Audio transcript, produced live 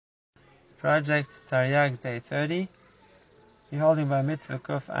Project Taryag Day 30. You're holding by mitzvah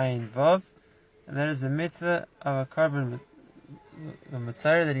Kuf Ayin Vav, and that is the mitzvah of a carbon the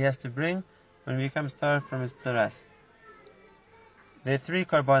mitzvah that he has to bring when he becomes tar from his tzaras. There are three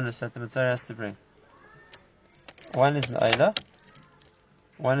karbanos that the mitzvah has to bring. One is an oila,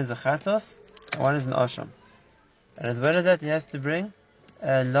 one is a chatos, and one is an osham. And as well as that, he has to bring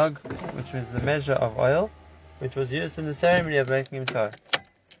a log, which was the measure of oil, which was used in the ceremony of making him tar.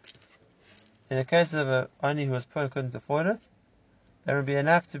 In the case of a ani who was poor and couldn't afford it, there would be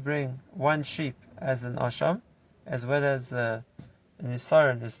enough to bring one sheep as an asham, as well as an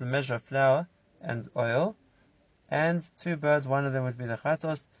isaron is the measure of flour and oil, and two birds, one of them would be the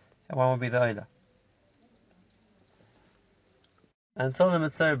chatos, and one would be the oila. Until the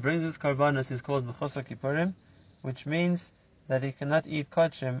Mitzvah brings his karbanos, is called Mechusar Kippurim, which means that he cannot eat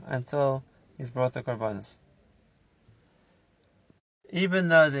kodshim until he's brought the karbanos. Even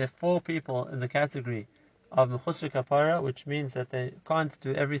though there are four people in the category of Mechusar Kapara, which means that they can't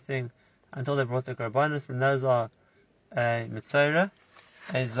do everything until they brought the karbanos, and those are a Mitzvah,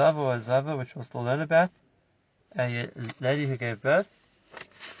 a Zav or a Zava, which we'll still learn about, a lady who gave birth.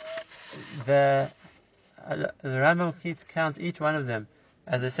 The Rambam counts each one of them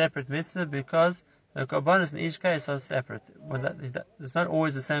as a separate mitzvah because the karbanos in each case are separate. It's not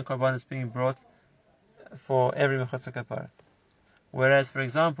always the same karbanos being brought for every Mechusar Kapara. Whereas, for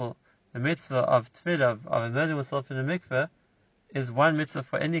example, the mitzvah of tefillah, of immersing oneself in a mikveh, is one mitzvah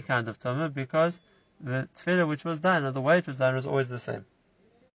for any kind of tumah because the tefillah which was done, or the way it was done, was always the same.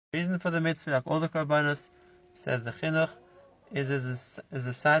 The reason for the mitzvah, like all the karbanos, says the chinuch, is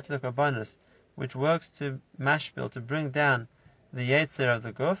a side to the karbanos, which works to mashpil, to bring down the yetzer of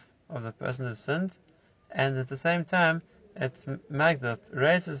the guf, of the person who sinned, and at the same time, it's magdot,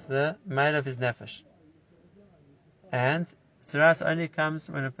 raises the mail of his nefesh. And tzaras only comes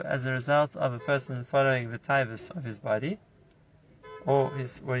as a result of a person following the taivus of his body, or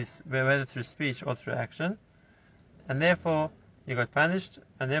whether through speech or through action, and therefore he got punished,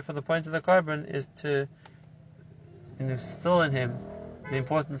 and therefore the point of the carbon is to instill in him the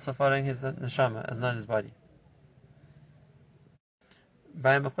importance of following his neshama, as not his body.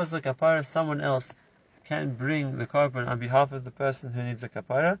 By a mechusar kapara, someone else can bring the carbon on behalf of the person who needs a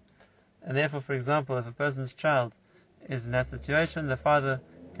kapara, and therefore, for example, if a person's child is in that situation, the father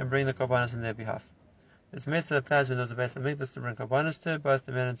can bring the karbanos on their behalf. This mitzvah applies when there was a base of mikdash to bring karbanos to, both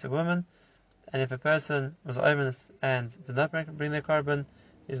the men and to women, and if a person was ominous and did not bring their carbon,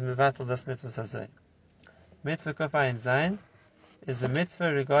 is mevatel das mitzvah sazeh. Mitzvah Kuf Ayin Zayin is the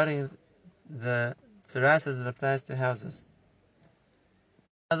mitzvah regarding the tzaras as it applies to houses.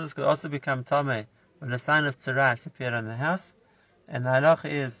 Houses could also become tameh when a sign of tzaras appeared on the house, and the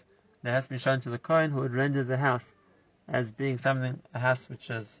halacha is that has to be shown to the kohen who would render the house as being a house which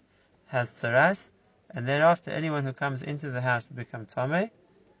has tzaras, and thereafter anyone who comes into the house will become tameh.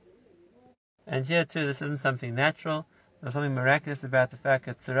 And here too, this isn't something natural. There's something miraculous about the fact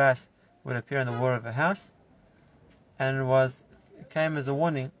that tzaras would appear in the wall of a house, and it came as a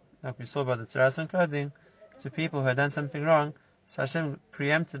warning, like we saw by the tzaras on clothing, to people who had done something wrong. So Hashem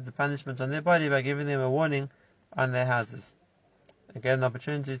preempted the punishment on their body by giving them a warning on their houses. It gave them the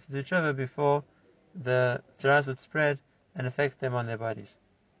opportunity to do tshuva before the tzaras would spread and affect them on their bodies.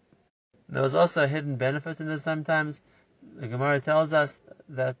 There was also a hidden benefit in this sometimes. The Gemara tells us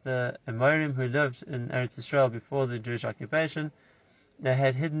that the Amorim who lived in Eretz Yisrael before the Jewish occupation, they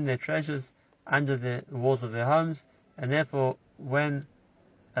had hidden their treasures under the walls of their homes, and therefore when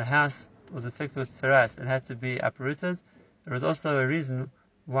a house was afflicted with tzaras and had to be uprooted, there was also a reason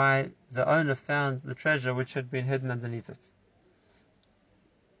why the owner found the treasure which had been hidden underneath it.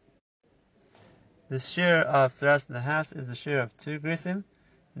 The shear of tzaras in the house is the shear of 2 grisim,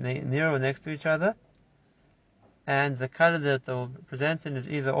 near or next to each other, and the color that they will present in is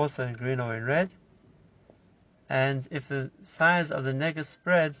either also in green or in red. And if the size of the nega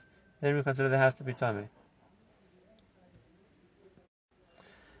spreads, then we consider the house to be tameh.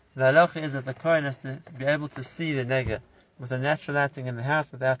 The halacha is that the kohen has to be able to see the nega with the natural lighting in the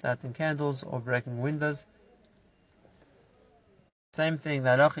house without lighting candles or breaking windows. Same thing, the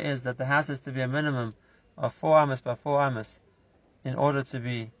halacha is that the house has to be a minimum of 4 amos by 4 amos in order to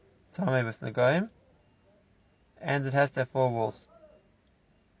be tameh with negoim, and it has to have 4 walls.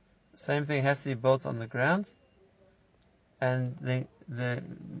 Same thing, it has to be built on the ground, and the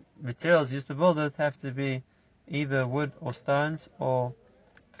materials used to build it have to be either wood or stones or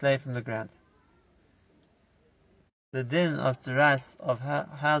clay from the ground. The din of tzaras of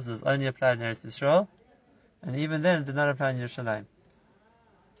houses only applied in Eretz Yisrael, and even then it did not apply in Yerushalayim,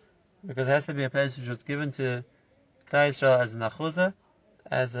 because it has to be a place which was given to Klal Yisrael as an achuzah,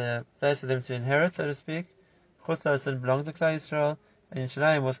 as a place for them to inherit, so to speak. Chutz La'aretz didn't belong to Klal Yisrael, and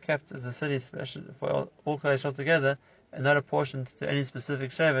Yerushalayim was kept as a city special for all Klal Yisrael together, and not apportioned to any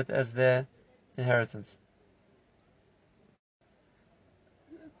specific shevet as their inheritance.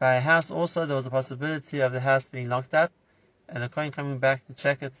 By a house also, there was a possibility of the house being locked up, and the Kohen coming back to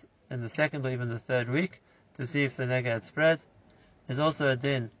check it in the second or even the third week to see if the nega had spread. There's also a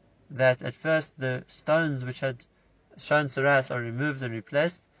din that at first the stones which had shown tzaras are removed and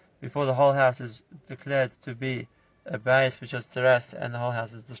replaced before the whole house is declared to be a bias which has tzaras and the whole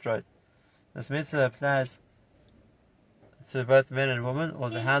house is destroyed. This mitzvah applies to both men and women, or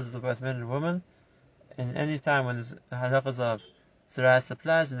the houses of both men and women, in any time when there's halachas of tzaras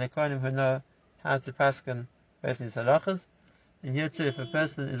applies, and the kohanim who know how to paskin based on these halachas. And here too, if a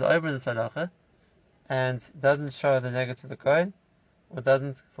person is over in the halacha and doesn't show the nega to the kohen, or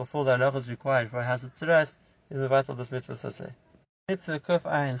doesn't fulfill the halachas required for a house of tzaras, is mevatel this mitzvah saseh. Mitzvah kuf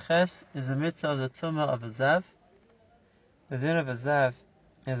ayin ches is the mitzvah of the tumah of a zav. The din of a zav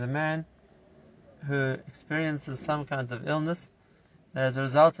is a man who experiences some kind of illness, as a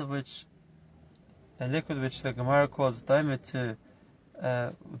result of which a liquid which the Gemara calls domer to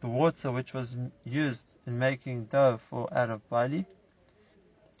the water which was used in making dough out of barley,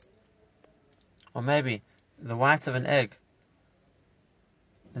 or maybe the white of an egg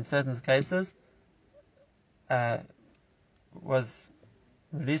in certain cases, was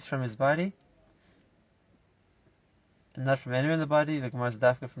released from his body, and not from anywhere in the body. The Gemara is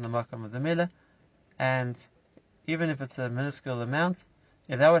dafka from the makam of the milah, and even if it's a minuscule amount,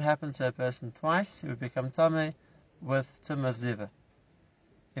 if that would happen to a person twice, he would become tameh with tumah ziva.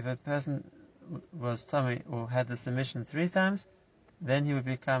 If a person was tameh or had this emission 3 times, then he would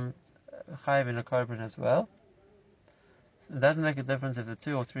become chayiv in a korban as well. It doesn't make a difference if the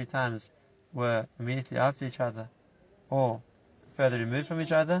 2 or 3 times were immediately after each other or further removed from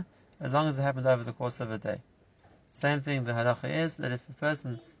each other, as long as it happened over the course of a day. Same thing, the halacha is that if a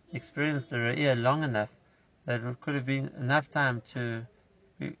person experienced the re'iyah long enough that it could have been enough time to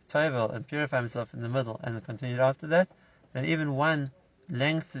be tovel and purify himself in the middle and continued after that, then even one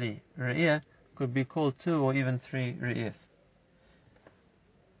lengthy re'iyah could be called 2 or even 3 re'iyahs.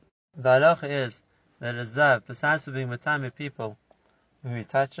 The halacha is that a zav, besides for being matame people who he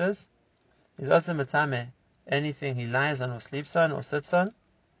touches, he's also matame anything he lies on or sleeps on or sits on,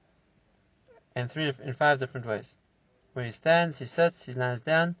 in 5 different ways. When he stands, he sits, he lies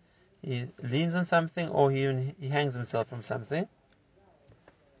down, he leans on something, or he hangs himself from something.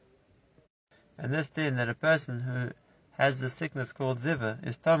 And this din that a person who has the sickness called ziva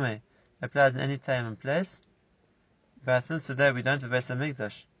is tameh applies in any time and place. But since today we don't have Beis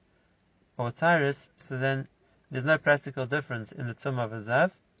Hamikdash or Tyrus, so then there's no practical difference in the tumah of a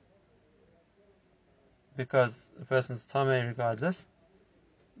zav, because a person's tameh regardless.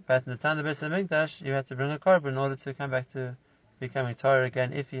 But in the time of the Beis Hamikdash, you had to bring a korban in order to come back to becoming Torah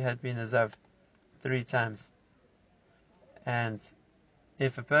again if he had been a zav 3 times. And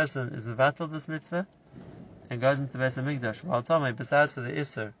if a person is mevatel this mitzvah and goes into the Beis Hamikdash while tameh, besides for the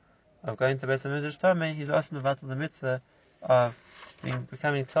isur of going to Beis Hamikdash tameh, he's also mevatel the mitzvah of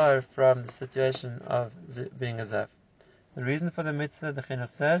becoming Torah from the situation of being a zav. The reason for the mitzvah, the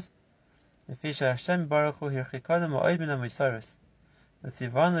chinuch says, Hashem baruch hu hirchikonu ma'od min ha'misaros.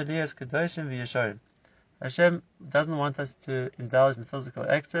 Hashem doesn't want us to indulge in physical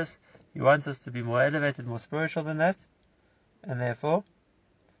excess. He wants us to be more elevated, more spiritual than that. And therefore,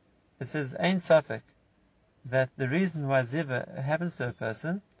 it says, Ein Safek, that the reason why ziva happens to a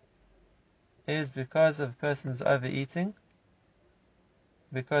person is because of a person's overeating,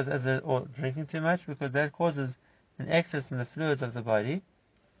 or drinking too much, because that causes an excess in the fluids of the body.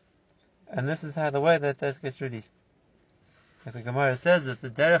 And this is how the way that gets released. Like the Gemara says that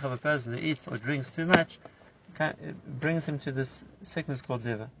the derech of a person who eats or drinks too much brings him to this sickness called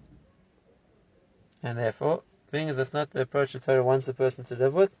ziva. And therefore, being as that's not the approach the Torah wants a person to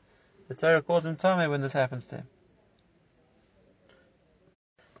live with, the Torah calls him tameh when this happens to him.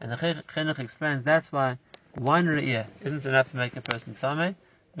 And the chinuch explains that's why 1 re'iyah isn't enough to make a person tameh,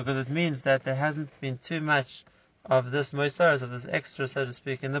 because it means that there hasn't been too much of this moisaros, of this extra, so to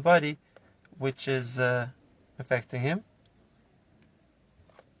speak, in the body, which is affecting him.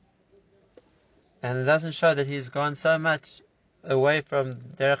 And it doesn't show that he's gone so much away from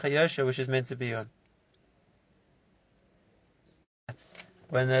Derech HaYosher, which is meant to be on.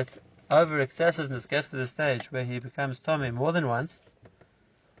 When that over excessiveness gets to the stage where he becomes tameh more than once,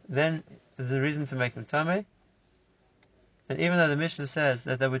 then there's a reason to make him tameh. And even though the Mishnah says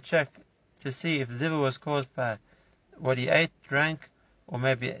that they would check to see if ziva was caused by what he ate, drank, or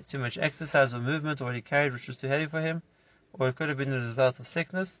maybe too much exercise or movement, or what he carried which was too heavy for him, or it could have been a result of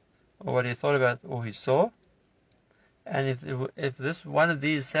sickness, or what he thought about, or he saw. And if this one of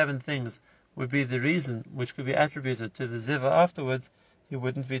these 7 things would be the reason which could be attributed to the ziva afterwards, he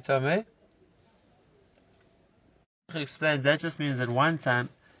wouldn't be tameh. He explains that just means that one time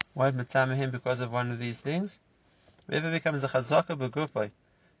won't matameh him because of one of these things. If it becomes a chazaka b'gufay,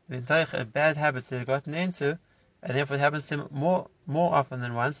 a bad habit that he's gotten into, and therefore it happens to him more often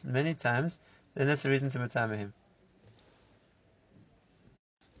than once, many times, then that's a reason to matameh him.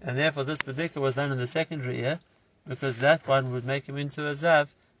 And therefore this predicament was done in the secondary year, because that one would make him into a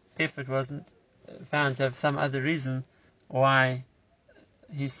zav if it wasn't found to have some other reason why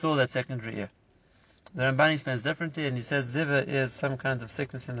he saw that secondary year. The Ramban explains differently, and he says ziva is some kind of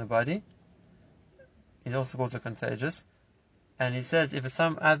sickness in the body. He also calls it contagious. And he says if it's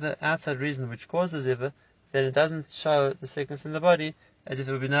some other outside reason which causes ziva, then it doesn't show the sickness in the body, as if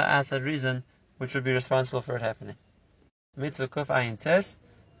there would be no outside reason which would be responsible for it happening. Mitzvah kuf ayin tes,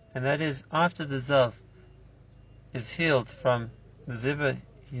 and that is after the zav is healed from the ziva,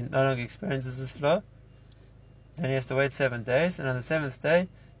 he no longer experiences this flow. Then he has to wait 7 days, and on the 7th day,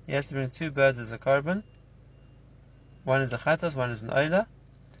 he has to bring 2 birds as a korban. One is a chatos, one is an oila.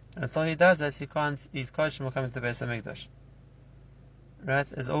 And until he does that, he can't eat kosher or come into the Beis HaMikdash.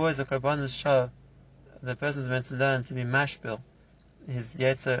 Right? As always, the korbanos show the person is meant to learn to be mashbil, his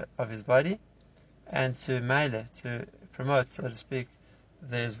yetzer of his body, and to meile, to promote, so to speak,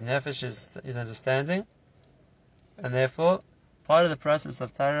 his nefesh, his understanding. And therefore, part of the process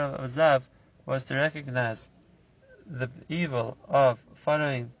of Torah Zav was to recognize the evil of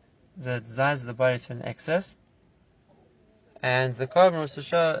following the desires of the body to an excess, and the korban was to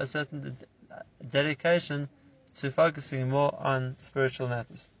show a certain dedication to focusing more on spiritual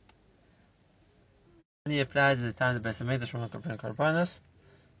matters. And he applied at the time of the Beis HaMikdash when one could bring korbanos,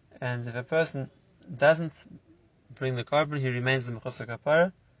 and if a person doesn't bring the korban, he remains in Mechusar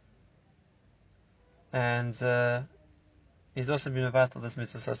Kapara, and he's also been mevatel this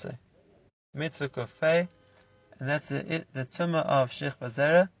mitzvah saseh. Mitzvah Kuf Pei, and that's the tumah of Sheikh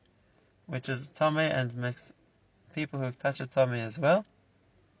Vazera, which is Tomei and makes people who touch a Tomei as well.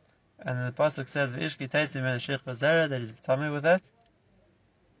 And then the pasuk says, "V'ishki teitzim and Sheikh Vazera," that is Tomei with that.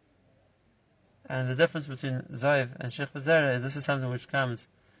 And the difference between Zoiv and Sheikh Vazera is this is something which comes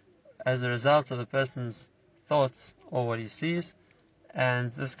as a result of a person's thoughts or what he sees,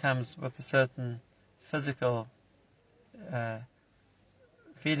 and this comes with a certain physical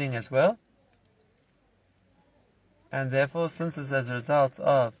feeling as well. And therefore, since it's as a result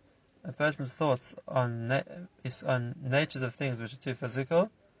of a person's thoughts on natures of things which are too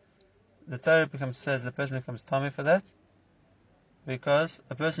physical, the Torah says the person becomes tamei for that, because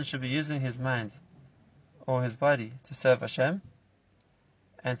a person should be using his mind or his body to serve Hashem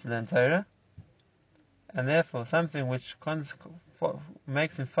and to learn Torah, and therefore something which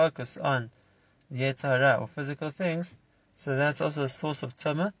makes him focus on Yetzer Hara or physical things, so that's also a source of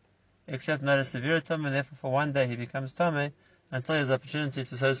tumah, except not a severe tumah, and therefore for one day he becomes tamei until he has the opportunity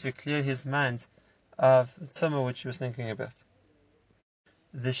to, so to speak, clear his mind of the tumah which he was thinking about.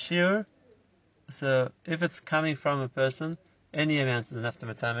 The shir, so if it's coming from a person, any amount is enough to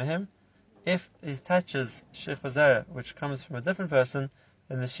matameh him. If he touches Sheikh Vazera, which comes from a different person,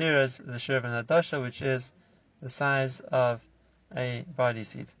 then the shir is the shir of an adasha, which is the size of a barley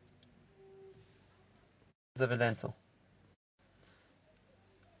seed, of a lentil.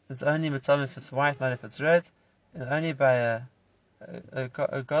 It's only matameh if it's white, not if it's red, and only by a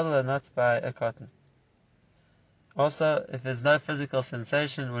gadol, not by a cotton. Also, if there's no physical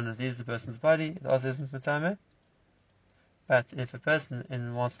sensation when it leaves the person's body, it also isn't matameh. But if a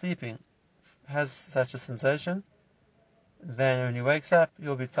person, while sleeping, has such a sensation, then when he wakes up,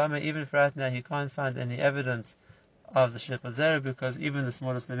 he'll be tameh. Even if right now he can't find any evidence of the Sheikh Vazera, because even the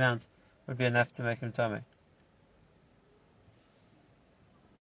smallest amount would be enough to make him tameh.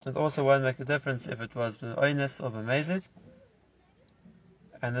 It also won't make a difference if it was b'oines or b'mezid,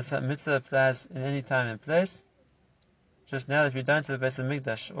 and this mitzvah applies in any time and place. Just now that we don't have a Beis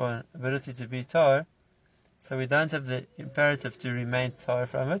HaMikdash or ability to be tar, so we don't have the imperative to remain tar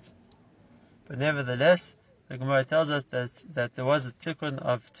from it. But nevertheless, the Gemara tells us that there was a tikkun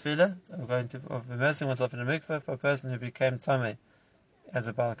of tefillah, of immersing oneself in a mikveh for a person who became tameh as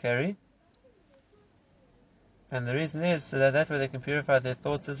a balkari. And the reason is so that way they can purify their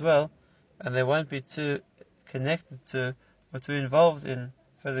thoughts as well, and they won't be too connected to or too involved in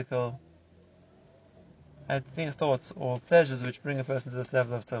physical, thoughts or pleasures which bring a person to this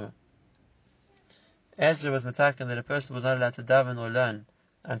level of tumah. Ezra was mataken that a person was not allowed to daven or learn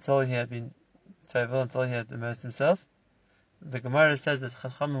until he had been tovel, until he had immersed himself. The Gemara says that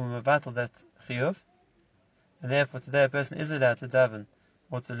Chachamim mevatel that chiyuv, and therefore today a person is allowed to daven,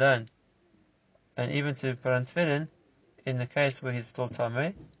 or to learn, and even to put on tefillin, in the case where he's still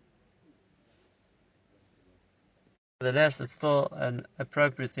tamei. Nevertheless, it's still an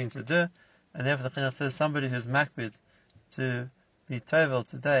appropriate thing to do, and therefore the Chinuch says somebody who's makbid to be tovel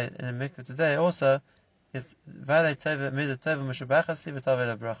today, in a mikveh today, also, it's vale tovel midah tovel mushabachasi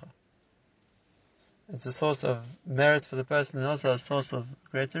v'tovel bracha. It's a source of merit for the person, and also a source of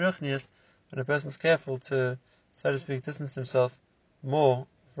greater ruchnius when a person is careful to, so to speak, distance himself more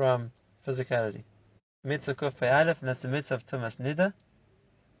from physicality. Mitzvah kuf pei aleph, and that's the mitzvah of tumas nida.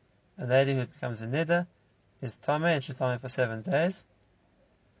 A lady who becomes a nida is tamei, and she's tamei for 7 days.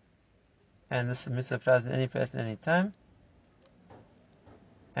 And this mitzvah applies to any person, any time.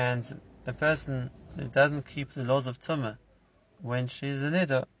 And a person who doesn't keep the laws of tumah when she's a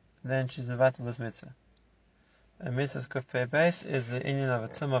nida, then she's mevatel this mitzvah. A mitzvah's kuf pei base is the union of a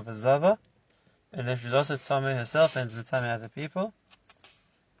tumah of a zava, and if she's also tamei herself, and the tamei other people.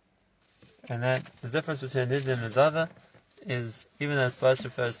 And that the difference between nida and a zava is, even though it both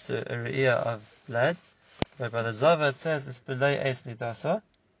refers to a re'iyah of blood, but by the zava it says it's belay eis nidasa,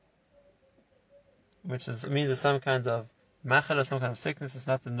 which means there's some kind of machal or some kind of sickness. It's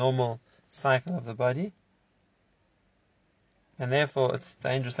not the normal cycle of the body, and therefore it's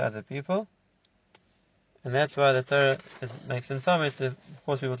dangerous to other people. And that's why the Torah makes them tamei, to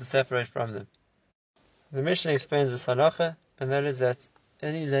force people to separate from them. The Mishnah explains this halacha, and that is that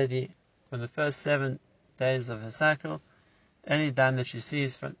any lady, from the first 7 days of her cycle, any dam that she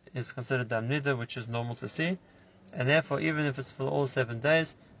sees is considered dam nida, which is normal to see, and therefore even if it's for all 7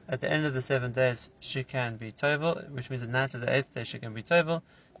 days, at the end of the 7 days she can be tovel, which means the night of the 8th day she can be tovel,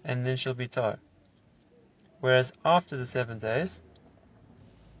 and then she'll be tar. Whereas after the 7 days,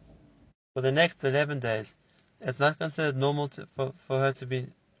 for the next 11 days, it's not considered normal for her to be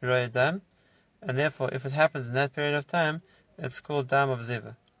roya dam, and therefore if it happens in that period of time, it's called dam of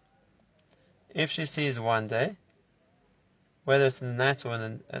ziva. If she sees 1 day, whether it's in the night or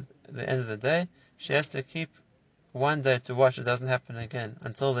at the end of the day, she has to keep 1 day to watch it doesn't happen again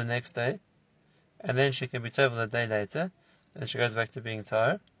until the next day, and then she can be tovel a day later, and she goes back to being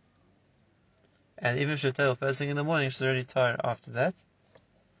tar. And even if she's tovel first thing in the morning, she's already tar after that.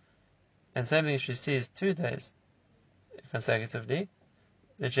 And same thing if she sees 2 days consecutively,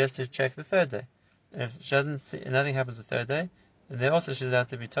 then she has to check the 3rd day. And if she doesn't see, nothing happens the 3rd day, then there also she's allowed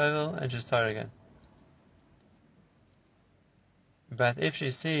to be tovel and she's tar again. But if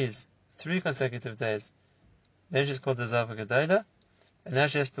she sees 3 consecutive days, then she's called the Zava Gedola, and now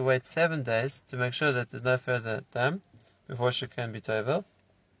she has to wait 7 days to make sure that there's no further dam before she can be tovel.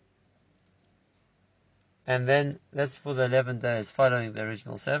 And then that's for the 11 days following the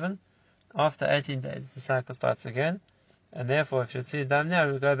original 7. After 18 days, the cycle starts again, and therefore if she'd see dam now,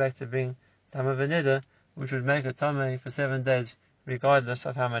 it would go back to being dam of a nida, which would make her tamei for 7 days, regardless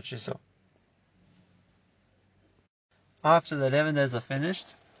of how much she saw. After the 11 days are finished,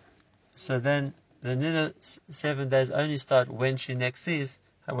 so then the nida 7 days only start when she next sees,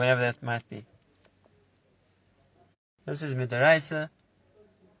 whenever that might be. This is midaraisa.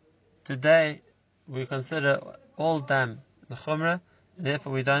 Today we consider all dam the chumrah, and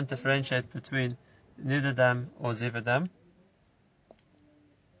therefore we don't differentiate between nida dam or ziva dam.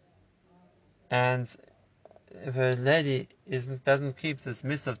 And if a lady doesn't keep this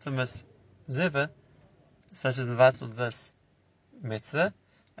mitzvah of tumas ziva, such as mevatel this mitzvah,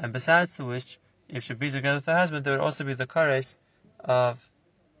 and besides which, if she be together with her husband, there would also be the kores of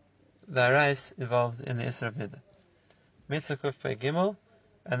the arais involved in the Isra of Nida. Mitzvah kuf pei gimel,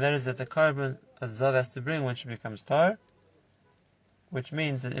 and that is that the carbon a zav has to bring when she becomes tar, which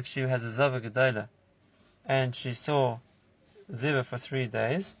means that if she has a zava gedola and she saw ziva for 3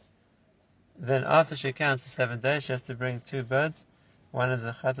 days, then after she counts the 7 days, she has to bring 2 birds, one is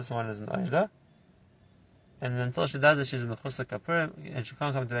a chatas, one is an oila, and then until she does it, she's a mechusa kapurim, and she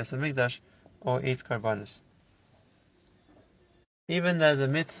can't come to Beis HaMikdash or eat karbanis. Even though the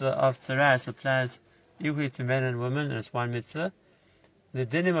mitzvah of tzaras applies equally to men and women, and it's one mitzvah, the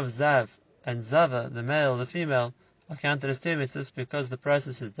dinim of zav and zava, the male, the female, are counted as 2 mitzvahs because the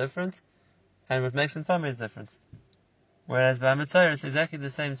process is different, and what makes them tamei is different. Whereas by mitzvah it's exactly the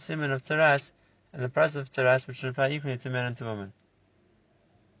same siman of tzaras, and the process of tzaras which should apply equally to men and to women.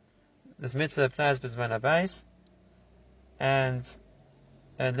 This mitzvah applies b'zman habayis, and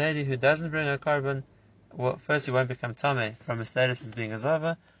a lady who doesn't bring a carbon, firstly won't become tamei from her status as being a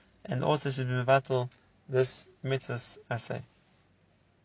zava, and also should be mevatel this mitzvah's asay.